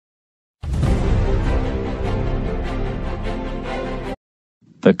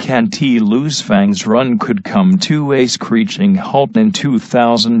The can't-lose FANGs run could come to a screeching halt in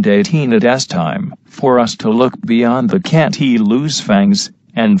 2018. It is time for us to look beyond the can't-lose FANGs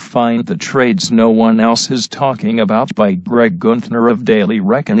and find the trades no one else is talking about. By Greg Gunther of Daily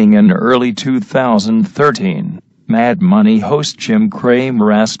Reckoning. In early 2013, Mad Money host Jim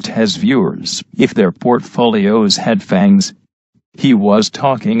Cramer asked his viewers if their portfolios had FANGs. He was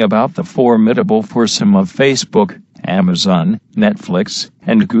talking about the formidable foursome of Facebook, Amazon, Netflix,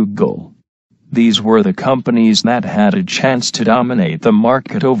 and Google. These were the companies that had a chance to dominate the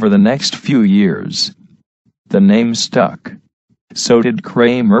market over the next few years. The name stuck. So did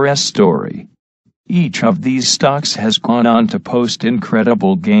Cramer's story. Each of these stocks has gone on to post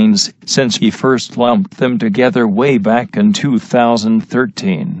incredible gains since he first lumped them together way back in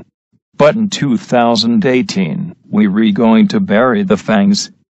 2013. But in 2018, we're going to bury the FANGs?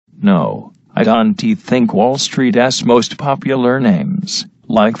 No, I don't think Wall Street's most popular names,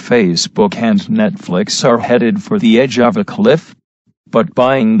 like Facebook and Netflix, are headed for the edge of a cliff. But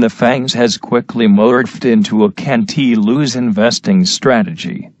buying the FANGs has quickly morphed into a can't-lose investing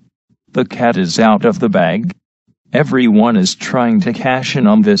strategy. The cat is out of the bag. Everyone is trying to cash in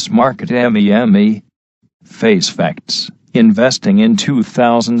on this market. Face facts. Investing in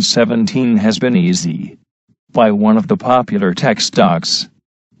 2017 has been easy. Buy one of the popular tech stocks.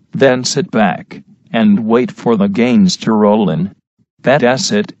 Then sit back and wait for the gains to roll in. That's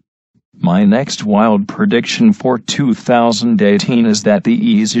it. My next wild prediction for 2018 is that the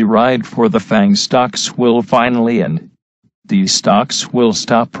easy ride for the FANG stocks will finally end. These stocks will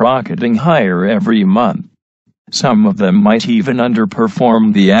stop rocketing higher every month. Some of them might even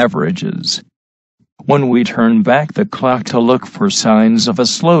underperform the averages. When we turn back the clock to look for signs of a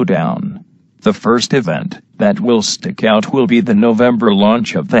slowdown, the first event that will stick out will be the November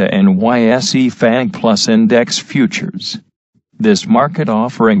launch of the NYSE FANG Plus Index Futures. This market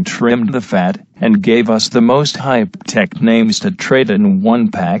offering trimmed the fat and gave us the most hyped tech names to trade in one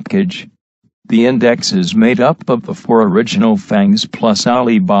package. The index is made up of the four original FANGs plus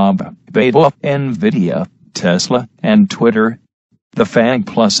Alibaba, Baidu, Nvidia, Tesla, and Twitter. The FANG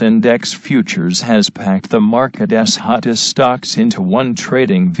Plus Index Futures has packed the market's hottest stocks into one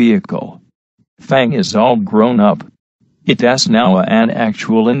trading vehicle. FANG is all grown up. It is now an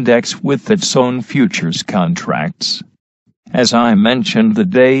actual index with its own futures contracts. As I mentioned the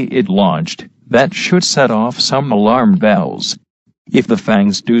day it launched, that should set off some alarm bells. If the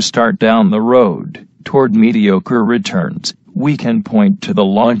FANGs do start down the road toward mediocre returns, we can point to the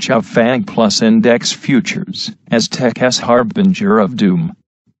launch of FANG Plus Index Futures as tech's harbinger of doom.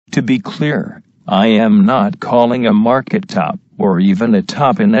 To be clear, I am not calling a market top or even a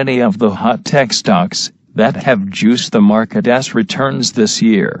top in any of the hot tech stocks that have juiced the market's returns this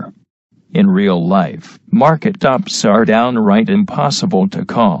year. In real life, market tops are downright impossible to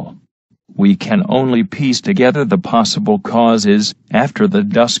call. We can only piece together the possible causes after the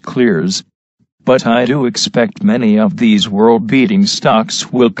dust clears. But I do expect many of these world-beating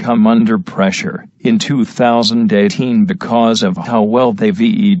stocks will come under pressure in 2018 because of how well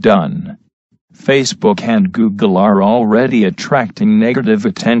they've done. Facebook and Google are already attracting negative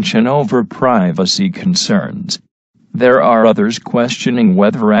attention over privacy concerns. There are others questioning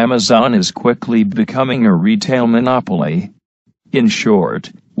whether Amazon is quickly becoming a retail monopoly. In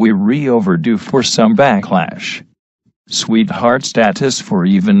short, we're overdue for some backlash. Sweetheart status for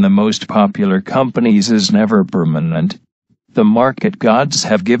even the most popular companies is never permanent. The market gods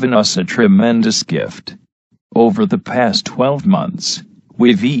have given us a tremendous gift. Over the past 12 months,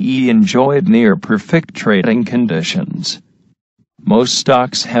 we've enjoyed near-perfect trading conditions. Most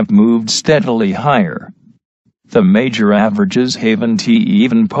stocks have moved steadily higher. The major averages haven't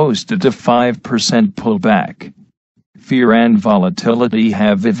even posted a 5% pullback. Fear and volatility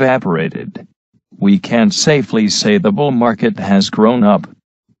have evaporated. We can safely say the bull market has grown up.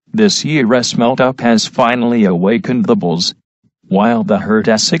 This year's melt-up has finally awakened the bulls. While the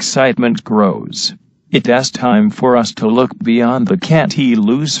herd's excitement grows, it is time for us to look beyond the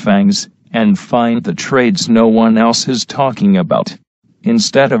can't-lose FANGs and find the trades no one else is talking about.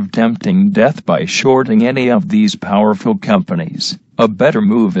 Instead of tempting death by shorting any of these powerful companies, a better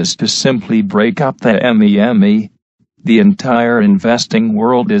move is to simply break up the ME. The entire investing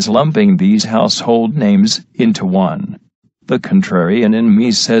world is lumping these household names into one. The contrarian in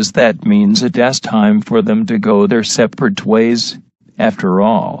me says that means it is time for them to go their separate ways. After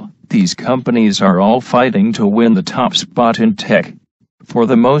all, these companies are all fighting to win the top spot in tech. For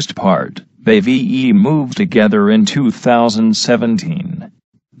the most part, they've moved together in 2017.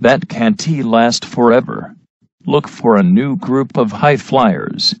 That can't last forever. Look for a new group of high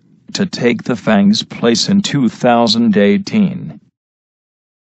flyers to take the FANG's place in 2018.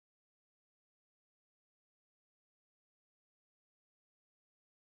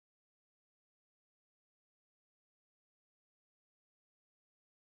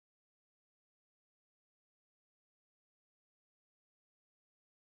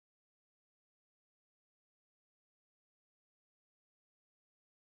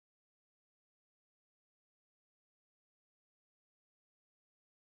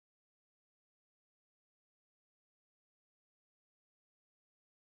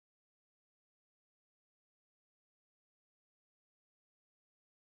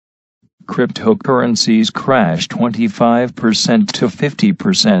 Cryptocurrencies crash 25% to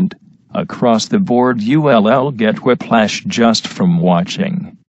 50%. Across the board you'll get whiplash just from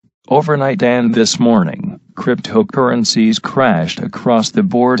watching. Overnight and this morning, cryptocurrencies crashed across the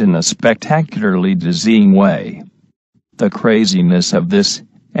board in a spectacularly dizzying way. The craziness of this,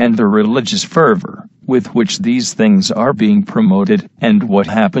 and the religious fervor with which these things are being promoted, and what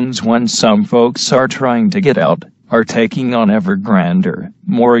happens when some folks are trying to get out, are taking on ever grander,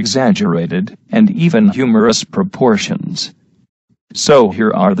 more exaggerated, and even humorous proportions. So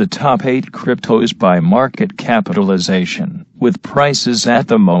here are the top 8 cryptos by market capitalization, with prices at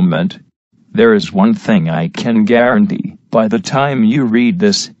the moment. There is one thing I can guarantee: by the time you read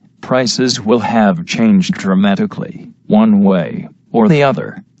this, prices will have changed dramatically, one way or the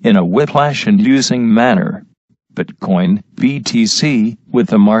other, in a whiplash-inducing manner. Bitcoin, BTC,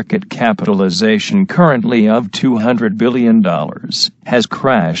 with a market capitalization currently of $200 billion, has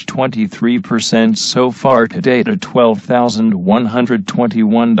crashed 23% so far today to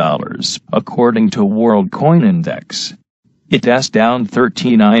 $12,121, according to World Coin Index. It is down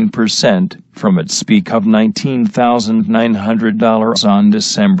 39% from its peak of $19,900 on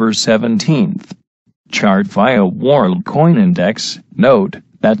December 17th. Chart via World Coin Index. Note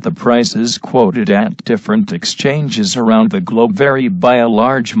that the prices quoted at different exchanges around the globe vary by a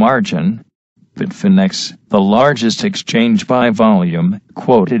large margin. Bitfinex, the largest exchange by volume,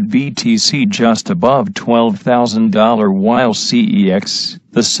 quoted BTC just above $12,000, while CEX,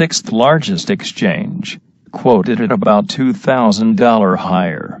 the 6th largest exchange, quoted it about $2,000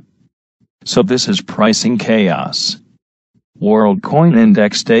 higher. So this is pricing chaos. World Coin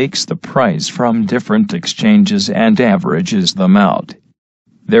Index takes the price from different exchanges and averages them out.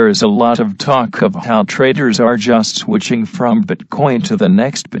 There is a lot of talk of how traders are just switching from Bitcoin to the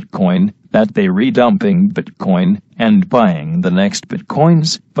next Bitcoin, that they redumping Bitcoin and buying the next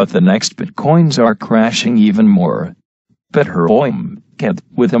Bitcoins, but the next Bitcoins are crashing even more. Bitcoin,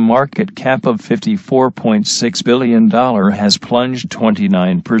 with a market cap of $54.6 billion, has plunged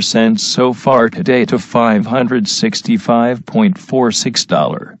 29% so far today to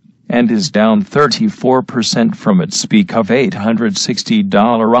 $565.46, and is down 34% from its peak of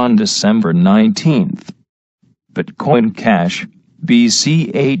 $860 on December 19th. Bitcoin Cash,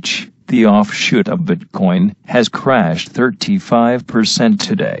 BCH, the offshoot of Bitcoin, has crashed 35%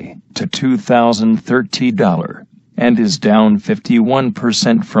 today to $2,030, and is down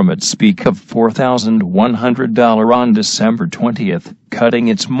 51% from its peak of $4,100 on December 20th, cutting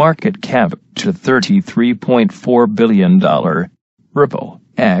its market cap to $33.4 billion. Ripple,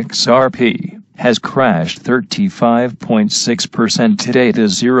 XRP, has crashed 35.6% today to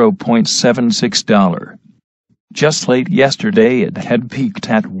 $0.76. Just late yesterday it had peaked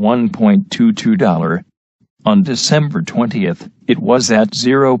at $1.22. On December 20th, it was at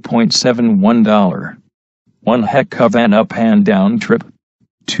 $0.71. One heck of an up and down trip.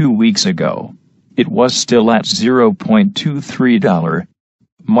 2 weeks ago, it was still at $0.23.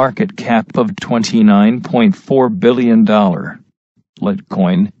 Market cap of $29.4 billion.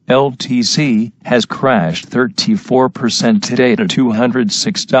 Litecoin, LTC, has crashed 34% today to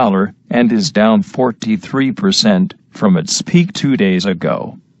 $206, and is down 43% from its peak 2 days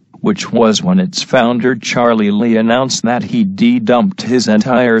ago, which was when its founder Charlie Lee announced that he de-dumped his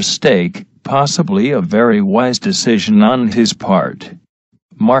entire stake, possibly a very wise decision on his part.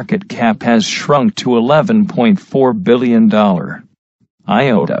 Market cap has shrunk to $11.4 billion.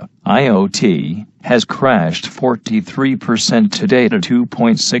 IOT, has crashed 43% today to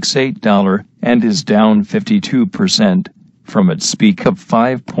 $2.68, and is down 52% from its peak of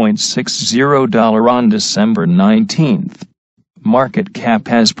 $5.60 on December 19th. Market cap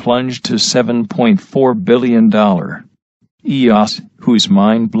has plunged to $7.4 billion. EOS, whose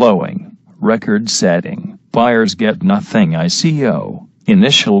mind-blowing, record-setting, buyers get nothing ICO,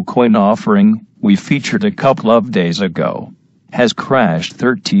 initial coin offering, we featured a couple of days ago, has crashed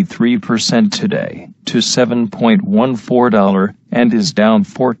 33% today to $7.14, and is down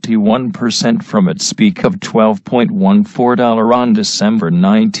 41% from its peak of $12.14 on December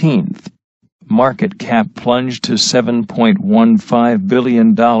 19th. Market cap plunged to $7.15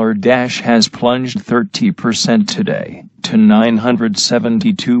 billion. Has plunged 30% today to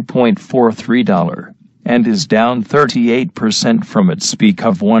 $972.43, and is down 38% from its peak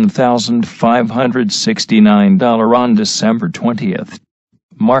of $1,569 on December 20th.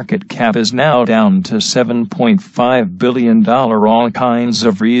 Market cap is now down to $7.5 billion. All kinds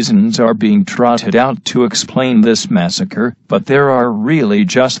of reasons are being trotted out to explain this massacre, but there are really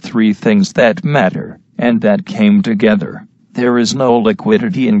just 3 things that matter, and that came together. There is no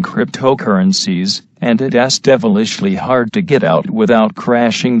liquidity in cryptocurrencies, and it's devilishly hard to get out without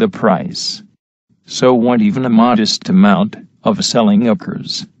crashing the price. So when even a modest amount of selling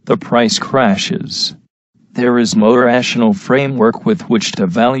occurs, the price crashes. There is no rational framework with which to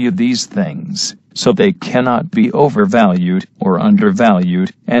value these things, so they cannot be overvalued or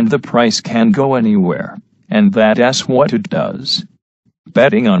undervalued, and the price can go anywhere, and that's what it does.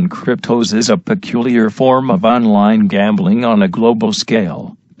 Betting on cryptos is a peculiar form of online gambling on a global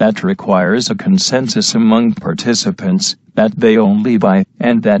scale that requires a consensus among participants that they only buy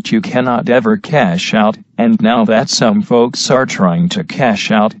and that you cannot ever cash out, and now that some folks are trying to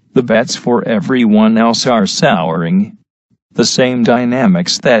cash out, the bets for everyone else are souring. The same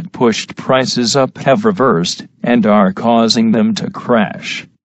dynamics that pushed prices up have reversed and are causing them to crash.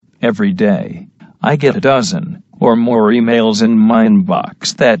 Every day, I get a dozen or more emails in my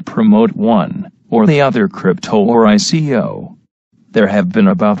inbox that promote one or the other crypto or ICO. There have been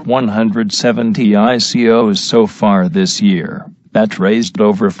about 170 ICOs so far this year that raised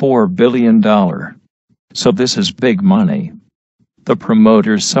over $4 billion. So this is big money. The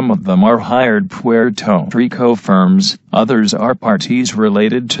promoters, some of them are hired Puerto Rico firms, others are parties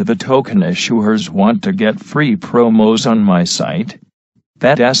related to the token issuers want to get free promos on my site.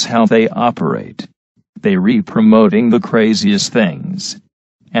 That's how they operate. They re-promoting the craziest things.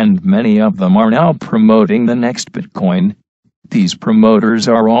 And many of them are now promoting the next Bitcoin. These promoters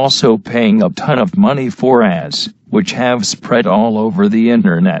are also paying a ton of money for ads, which have spread all over the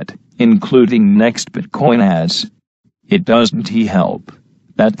internet, including next Bitcoin ads. It doesn't help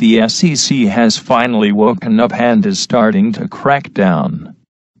that the SEC has finally woken up and is starting to crack down.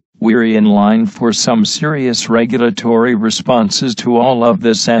 We're in line for some serious regulatory responses to all of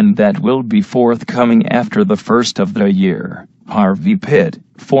this, and that will be forthcoming after the first of the year, Harvey Pitt,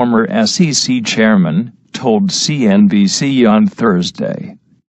 former SEC chairman, told CNBC on Thursday.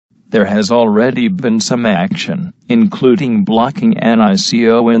 There has already been some action, including blocking an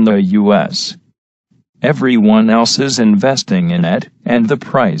ICO in the U.S. Everyone else is investing in it, and the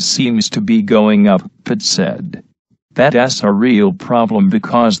price seems to be going up, Pitt said. That's a real problem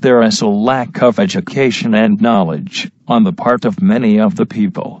because there is a lack of education and knowledge on the part of many of the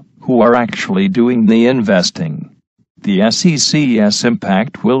people who are actually doing the investing. The SEC's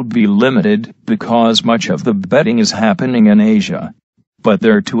impact will be limited because much of the betting is happening in Asia. But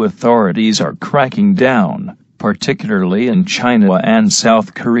their two authorities are cracking down, particularly in China and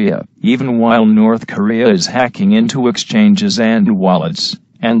South Korea, even while North Korea is hacking into exchanges and wallets,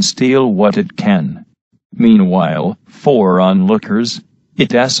 and steal what it can. Meanwhile, for onlookers,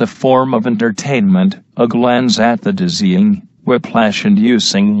 it's a form of entertainment, a glance at the dizzying,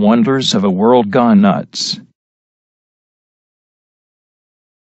 whiplash-inducing wonders of a world gone nuts.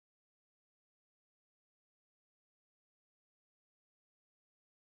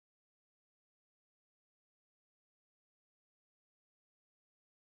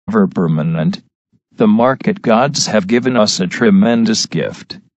 Ever permanent. The market gods have given us a tremendous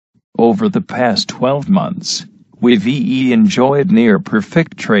gift. Over the past 12 months, we've enjoyed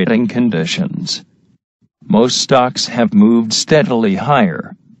near-perfect trading conditions. Most stocks have moved steadily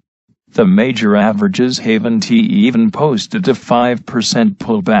higher. The major averages haven't even posted a 5%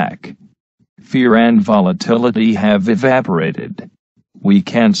 pullback. Fear and volatility have evaporated. We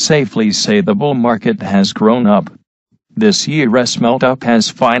can't safely say the bull market has grown up. This year's melt-up has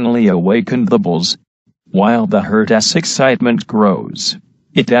finally awakened the bulls. While the herd's excitement grows,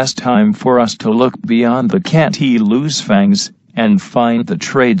 it's time for us to look beyond the can't-lose fangs and find the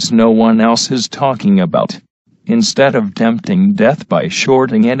trades no one else is talking about. Instead of tempting death by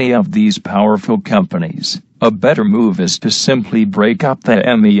shorting any of these powerful companies, a better move is to simply break up the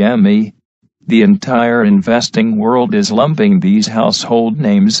ME. The entire investing world is lumping these household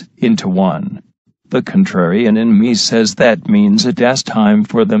names into one. The contrarian in me says that means it's time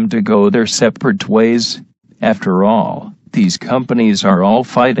for them to go their separate ways. After all, these companies are all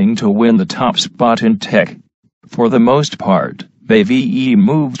fighting to win the top spot in tech. For the most part, they've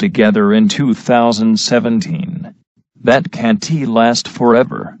moved together in 2017. That can't last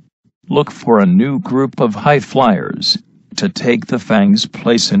forever. Look for a new group of high flyers to take the FANGs'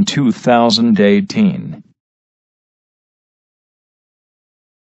 place in 2018.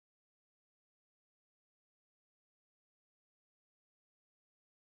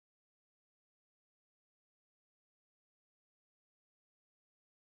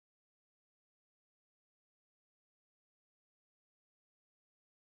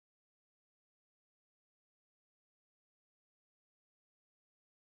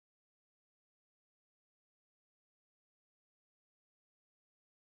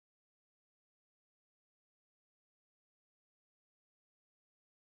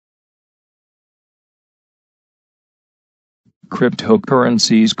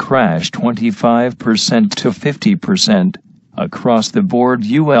 Cryptocurrencies crashed 25% to 50%. Across the board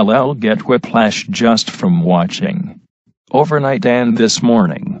you'll get whiplash just from watching. Overnight and this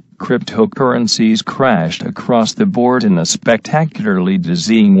morning, cryptocurrencies crashed across the board in a spectacularly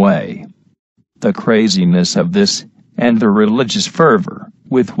dizzying way. The craziness of this, and the religious fervor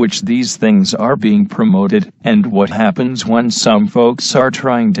with which these things are being promoted, and what happens when some folks are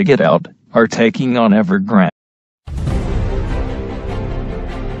trying to get out, are taking on Evergrande.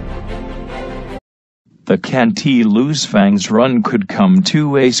 The can't-lose FANGs run could come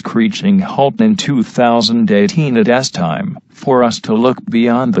to a screeching halt in 2018. It's time for us to look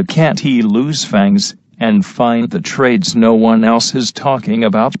beyond the can't-lose FANGs and find the trades no one else is talking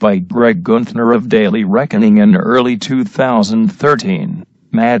about by Greg Gunther of Daily Reckoning. In early 2013,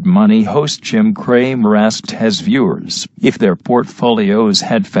 Mad Money host Jim Cramer asked his viewers if their portfolios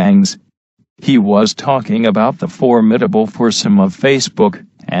had FANGs. He was talking about the formidable foursome of Facebook,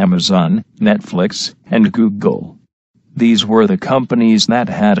 Amazon, Netflix, and Google. These were the companies that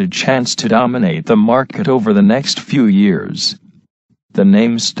had a chance to dominate the market over the next few years. The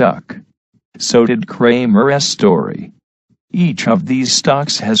name stuck. So did Cramer's story. Each of these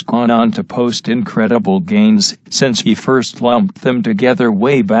stocks has gone on to post incredible gains since he first lumped them together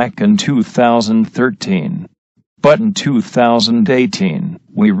way back in 2013. But in 2018,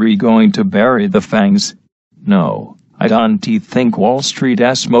 we're going to bury the FANGs? No, I don't think Wall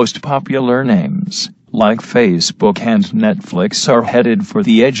Street's most popular names, like Facebook and Netflix, are headed for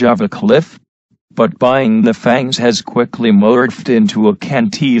the edge of a cliff. But buying the FANGs has quickly morphed into a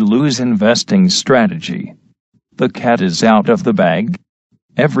can't-lose investing strategy. The cat is out of the bag.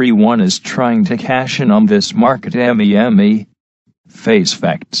 Everyone is trying to cash in on this market. Face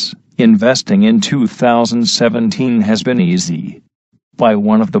facts. Investing in 2017 has been easy. Buy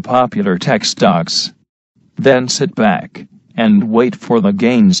one of the popular tech stocks. Then sit back and wait for the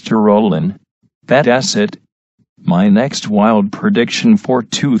gains to roll in. That's it. My next wild prediction for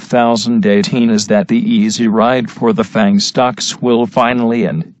 2018 is that the easy ride for the FANG stocks will finally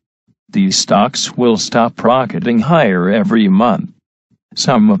end. These stocks will stop rocketing higher every month.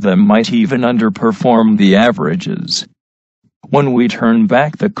 Some of them might even underperform the averages. When we turn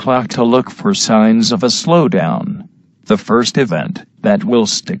back the clock to look for signs of a slowdown, the first event that will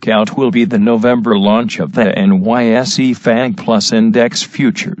stick out will be the November launch of the NYSE FANG Plus Index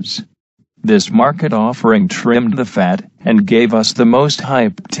Futures. This market offering trimmed the fat and gave us the most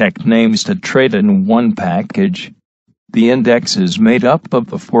hype tech names to trade in one package. The index is made up of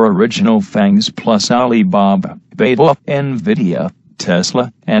the four original FANGs plus Alibaba, Baidu, Nvidia,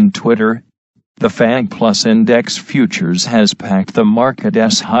 Tesla, and Twitter. The FANG Plus Index Futures has packed the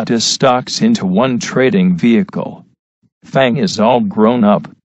market's hottest stocks into one trading vehicle. FANG is all grown up.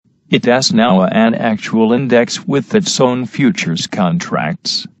 It's now an actual index with its own futures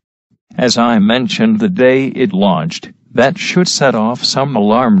contracts. As I mentioned the day it launched, that should set off some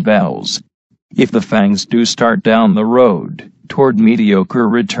alarm bells. If the FANGs do start down the road toward mediocre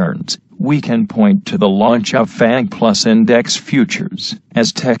returns, we can point to the launch of FANG Plus Index Futures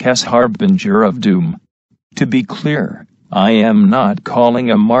as tech's harbinger of doom. To be clear, I am not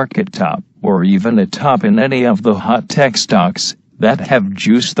calling a market top, or even a top in any of the hot tech stocks that have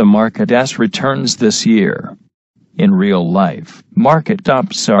juiced the market's returns this year. In real life, market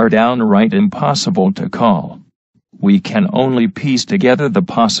tops are downright impossible to call. We can only piece together the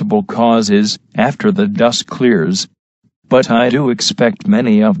possible causes after the dust clears. But I do expect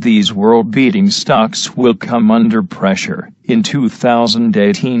many of these world-beating stocks will come under pressure in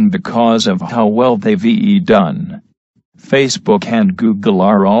 2018 because of how well they've done. Facebook and Google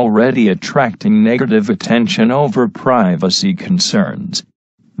are already attracting negative attention over privacy concerns.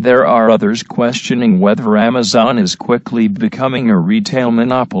 There are others questioning whether Amazon is quickly becoming a retail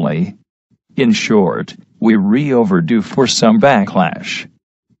monopoly. In short, we're overdue for some backlash.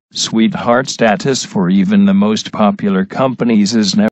 Sweetheart status for even the most popular companies is never